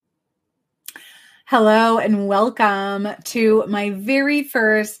Hello and welcome to my very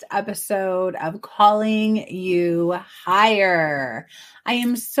first episode of Calling You Higher. I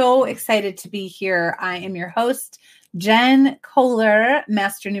am so excited to be here. I am your host, Jen Kohler,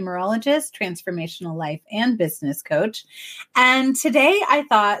 Master Numerologist, Transformational Life and Business Coach. And today I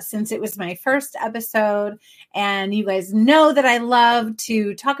thought, since it was my first episode, and you guys know that I love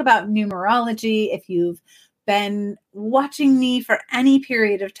to talk about numerology, if you've been watching me for any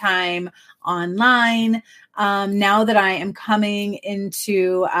period of time online, now that I am coming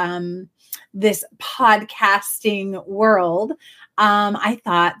into this podcasting world, I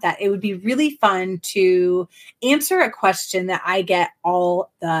thought that it would be really fun to answer a question that I get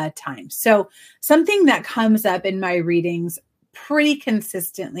all the time. So something that comes up in my readings pretty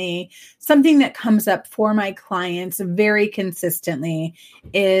consistently, something that comes up for my clients very consistently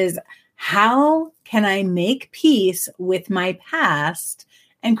is, how can I make peace with my past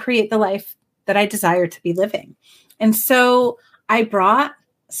and create the life that I desire to be living? And so I brought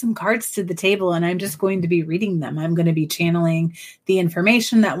some cards to the table and I'm just going to be reading them. I'm going to be channeling the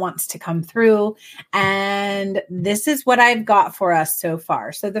information that wants to come through. And this is what I've got for us so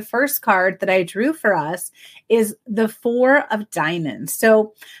far. So the first card that I drew for us is the Four of Diamonds.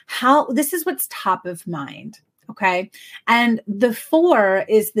 So this is what's top of mind. Okay. And the four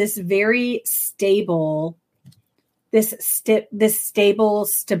is this very stable, this stable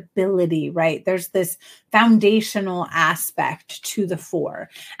stability, right? There's this foundational aspect to the four.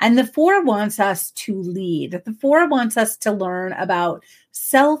 And the four wants us to lead. The four wants us to learn about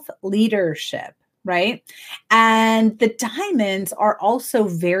self-leadership, right? And the diamonds are also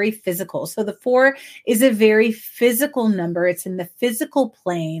very physical. So the four is a very physical number. It's in the physical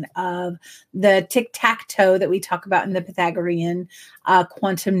plane of the tic-tac-toe that we talk about in the Pythagorean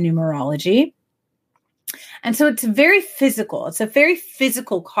quantum numerology. And so it's very physical. It's a very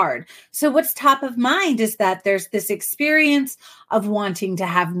physical card. So what's top of mind is that there's this experience of wanting to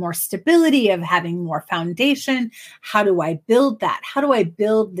have more stability, of having more foundation. How do I build that? How do I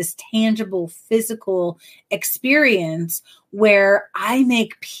build this tangible physical experience where I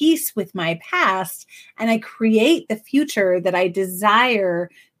make peace with my past and I create the future that I desire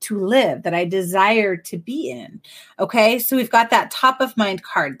to live, that I desire to be in? Okay, so we've got that top of mind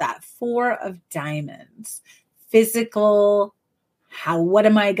card, that Four of Diamonds. Physical, what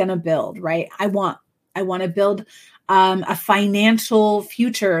am I going to build, right? I want to build a financial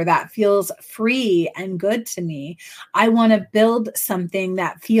future that feels free and good to me. I want to build something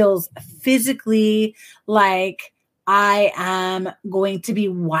that feels physically like I am going to be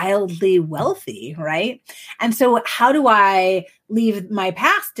wildly wealthy, right? And so how do I leave my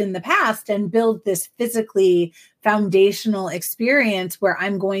past in the past and build this physically foundational experience where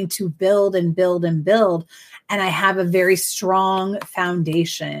I'm going to build and build and build, and I have a very strong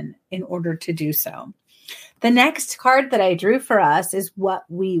foundation in order to do so? The next card that I drew for us is what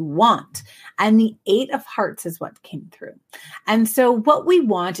we want. And the Eight of Hearts is what came through. And so what we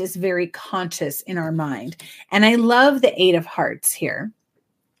want is very conscious in our mind. And I love the Eight of Hearts here.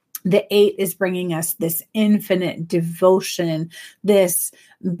 The eight is bringing us this infinite devotion, this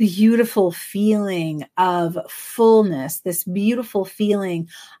beautiful feeling of fullness, this beautiful feeling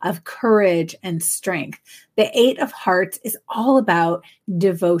of courage and strength. The Eight of Hearts is all about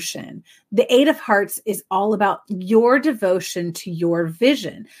devotion. The Eight of Hearts is all about your devotion to your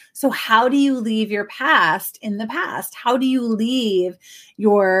vision. So how do you leave your past in the past? How do you leave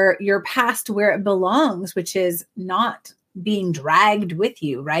your past where it belongs, which is not being dragged with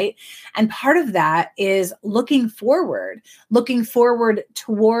you, right? And part of that is looking forward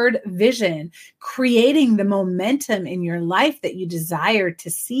toward vision, creating the momentum in your life that you desire to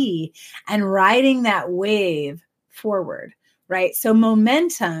see and riding that wave forward, right? So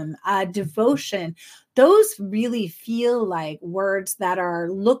momentum, devotion, those really feel like words that are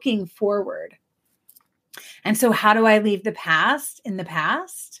looking forward. And so how do I leave the past in the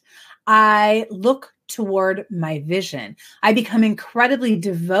past? I look toward my vision. I become incredibly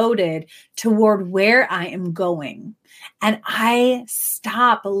devoted toward where I am going. And I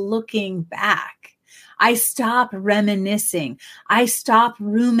stop looking back. I stop reminiscing. I stop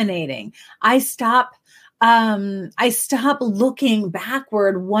ruminating. I stop looking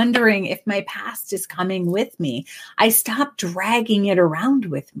backward, wondering if my past is coming with me. I stop dragging it around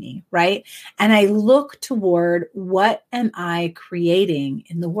with me, right? And I look toward, what am I creating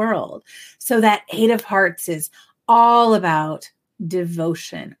in the world? So that Eight of Hearts is all about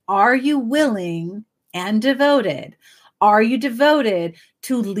devotion. Are you willing and devoted? Are you devoted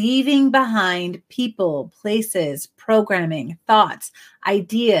to leaving behind people, places, programming, thoughts,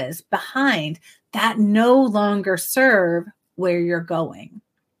 ideas behind that no longer serve where you're going,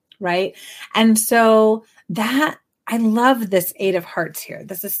 right? And so that I love this 8 of hearts here.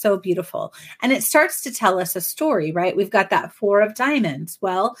 This is so beautiful. And it starts to tell us a story, right? We've got that 4 of diamonds.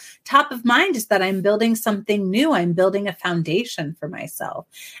 Well, top of mind is that I'm building something new. I'm building a foundation for myself.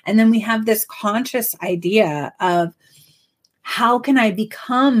 And then we have this conscious idea of, how can I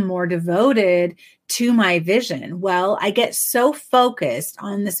become more devoted to my vision? Well, I get so focused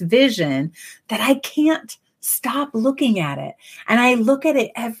on this vision that I can't stop looking at it. And I look at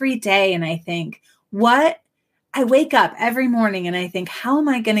it every day and I think, I wake up every morning and I think, how am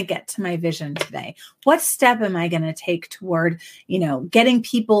I going to get to my vision today? What step am I going to take toward, getting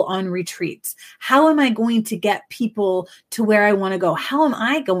people on retreats? How am I going to get people to where I want to go? How am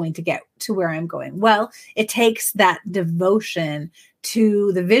I going to get to where I'm going? Well, it takes that devotion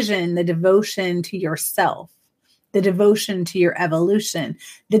to the vision, the devotion to yourself, the devotion to your evolution,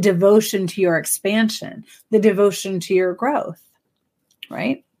 the devotion to your expansion, the devotion to your growth,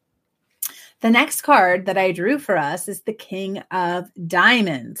 right? The next card that I drew for us is the King of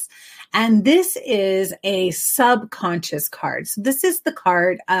Diamonds. And this is a subconscious card. So this is the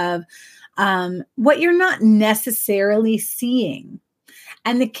card of what you're not necessarily seeing.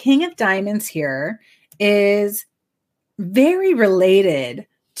 And the King of Diamonds here is very related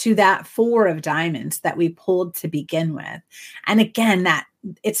to that 4 of diamonds that we pulled to begin with. And again,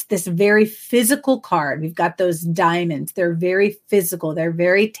 it's this very physical card. We've got those diamonds. They're very physical. They're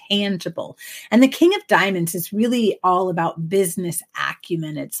very tangible. And the King of Diamonds is really all about business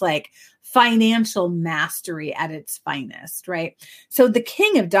acumen. It's like financial mastery at its finest, right? So the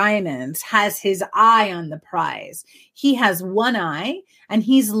King of Diamonds has his eye on the prize. He has one eye and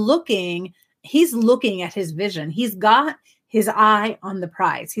he's looking at his vision. He's got his eye on the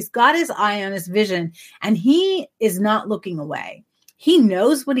prize. He's got his eye on his vision and he is not looking away. He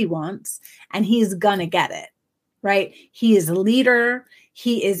knows what he wants and he's gonna get it, right? He is a leader.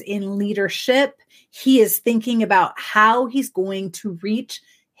 He is in leadership. He is thinking about how he's going to reach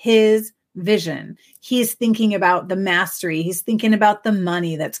his vision. He's thinking about the mastery. He's thinking about the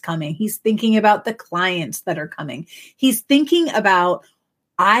money that's coming. He's thinking about the clients that are coming. He's thinking about,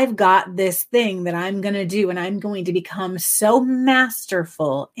 I've got this thing that I'm going to do and I'm going to become so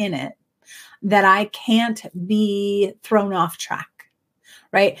masterful in it that I can't be thrown off track,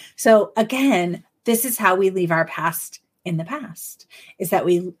 right? So again, this is how we leave our past in the past, is that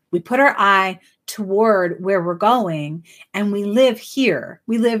we put our eye toward where we're going and we live here.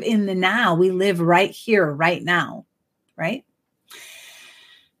 We live in the now. We live right here, right now, right?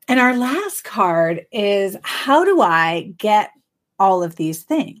 And our last card is, how do I get all of these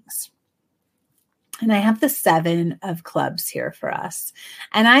things? And I have the 7 of clubs here for us.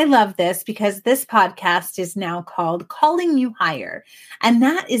 And I love this because this podcast is now called Calling You Higher. And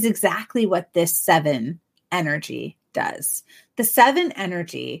that is exactly what this 7 energy does. The 7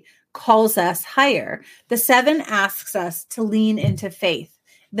 energy calls us higher. The 7 asks us to lean into faith.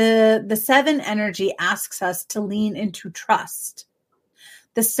 The 7 energy asks us to lean into trust.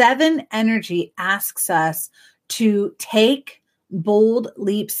 The 7 energy asks us to take bold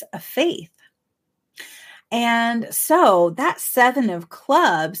leaps of faith. And so that 7 of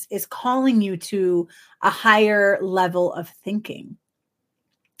clubs is calling you to a higher level of thinking.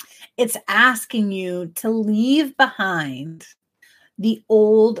 It's asking you to leave behind the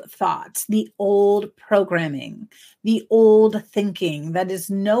old thoughts, the old programming, the old thinking that is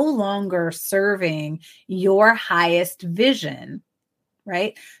no longer serving your highest vision.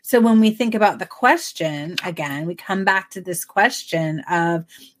 Right? So when we think about the question, again, we come back to this question of,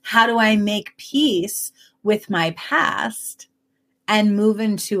 how do I make peace with my past and move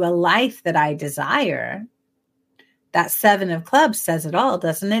into a life that I desire? That 7 of clubs says it all,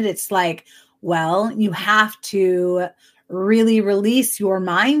 doesn't it? It's like, well, you have to really release your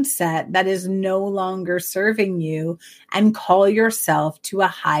mindset that is no longer serving you and call yourself to a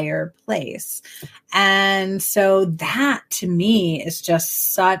higher place. And so that to me is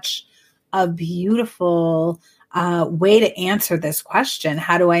just such a beautiful way to answer this question.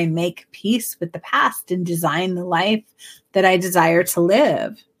 How do I make peace with the past and design the life that I desire to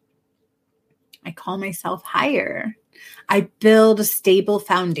live? I call myself higher. I build a stable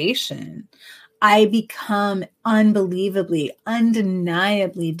foundation. I become unbelievably,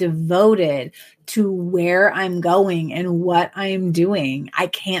 undeniably devoted to where I'm going and what I'm doing. I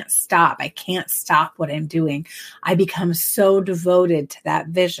can't stop. I can't stop what I'm doing. I become so devoted to that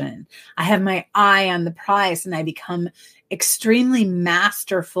vision. I have my eye on the prize and I become extremely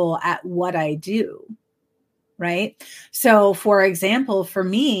masterful at what I do. Right? So for example, for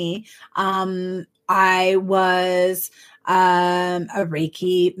me, I was a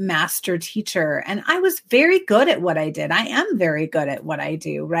Reiki master teacher. And I was very good at what I did. I am very good at what I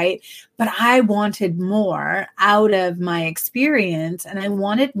do, right? But I wanted more out of my experience and I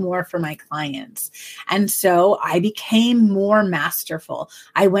wanted more for my clients. And so I became more masterful.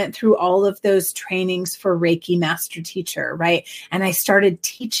 I went through all of those trainings for Reiki master teacher, right? And I started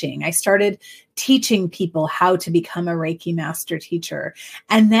teaching. I started teaching people how to become a Reiki master teacher.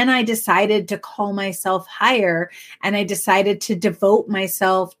 And then I decided to call myself higher, and I decided to devote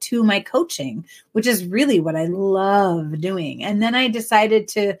myself to my coaching, which is really what I love doing. And then I decided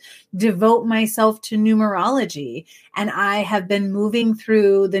to devote myself to numerology. And I have been moving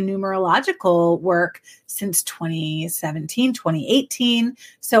through the numerological work since 2017, 2018.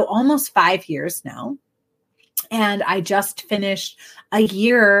 So almost 5 years now. And I just finished a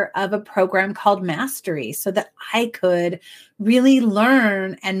year of a program called Mastery so that I could really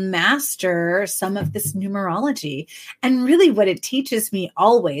learn and master some of this numerology. And really what it teaches me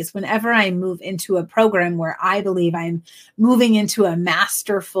always, whenever I move into a program where I believe I'm moving into a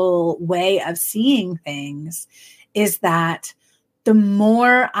masterful way of seeing things, is that the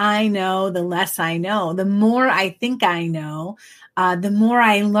more I know, the less I know. The more I think I know, the more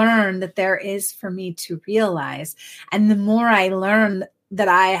I learn that there is for me to realize. And the more I learn that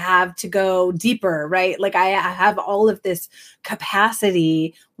I have to go deeper, right? Like I have all of this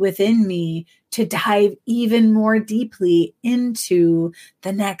capacity within me to dive even more deeply into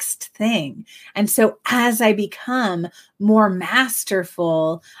the next thing. And so as I become more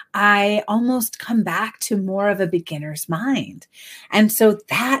masterful, I almost come back to more of a beginner's mind. And so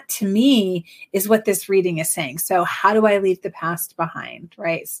that to me is what this reading is saying. So how do I leave the past behind,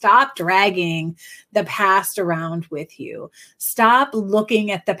 right? Stop dragging the past around with you. Stop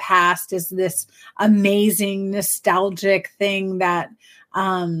looking at the past as this amazing, nostalgic thing that,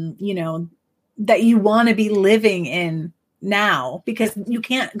 that you want to be living in now, because you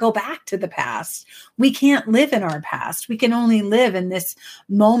can't go back to the past. We can't live in our past. We can only live in this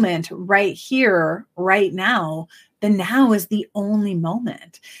moment right here, right now. The now is the only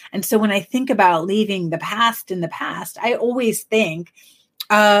moment. And so when I think about leaving the past in the past, I always think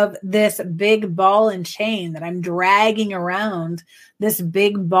of this big ball and chain that I'm dragging around, this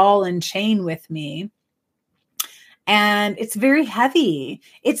big ball and chain with me. And it's very heavy.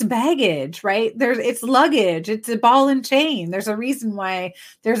 It's baggage, right? It's luggage. It's a ball and chain. There's a reason why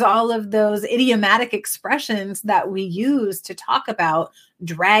there's all of those idiomatic expressions that we use to talk about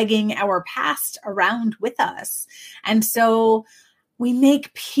dragging our past around with us. And so we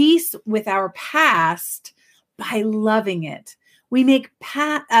make peace with our past by loving it. We make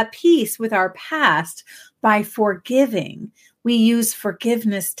peace with our past by forgiving. We use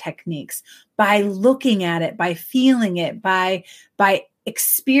forgiveness techniques by looking at it, by feeling it, by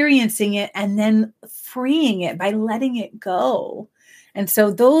experiencing it, and then freeing it, by letting it go. And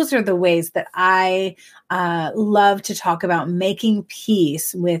so those are the ways that I love to talk about making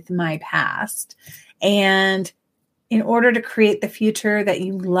peace with my past. And in order to create the future that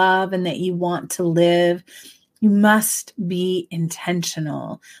you love and that you want to live, you must be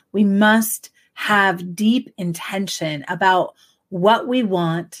intentional. We must have deep intention about what we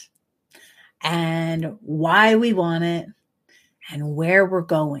want and why we want it and where we're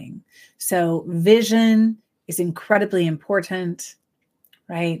going. So vision is incredibly important,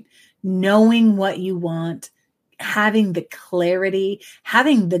 right? Knowing what you want, having the clarity,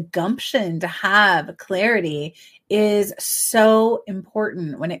 having the gumption to have clarity is so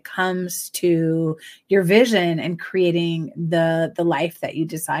important when it comes to your vision and creating the life that you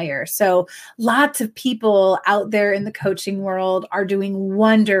desire. So lots of people out there in the coaching world are doing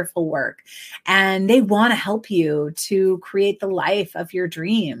wonderful work, and they want to help you to create the life of your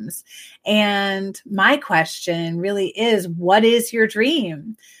dreams. And my question really is, what is your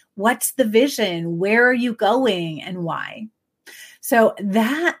dream? What's the vision? Where are you going and why? So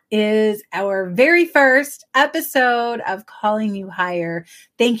that is our very first episode of Calling You Higher.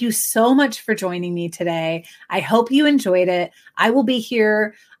 Thank you so much for joining me today. I hope you enjoyed it. I will be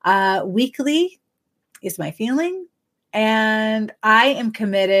here weekly, is my feeling. And I am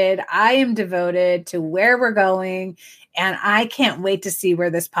committed. I am devoted to where we're going. And I can't wait to see where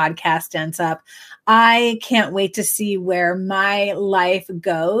this podcast ends up. I can't wait to see where my life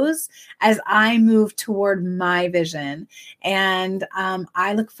goes as I move toward my vision. And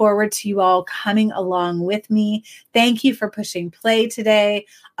I look forward to you all coming along with me. Thank you for pushing play today.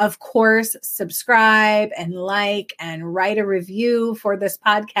 Of course, subscribe and like and write a review for this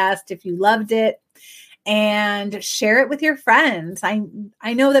podcast if you loved it. and share it with your friends.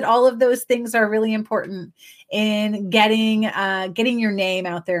 I know that all of those things are really important in getting your name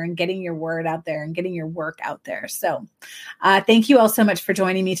out there and getting your word out there and getting your work out there. So thank you all so much for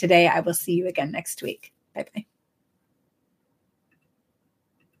joining me today. I will see you again next week. Bye-bye.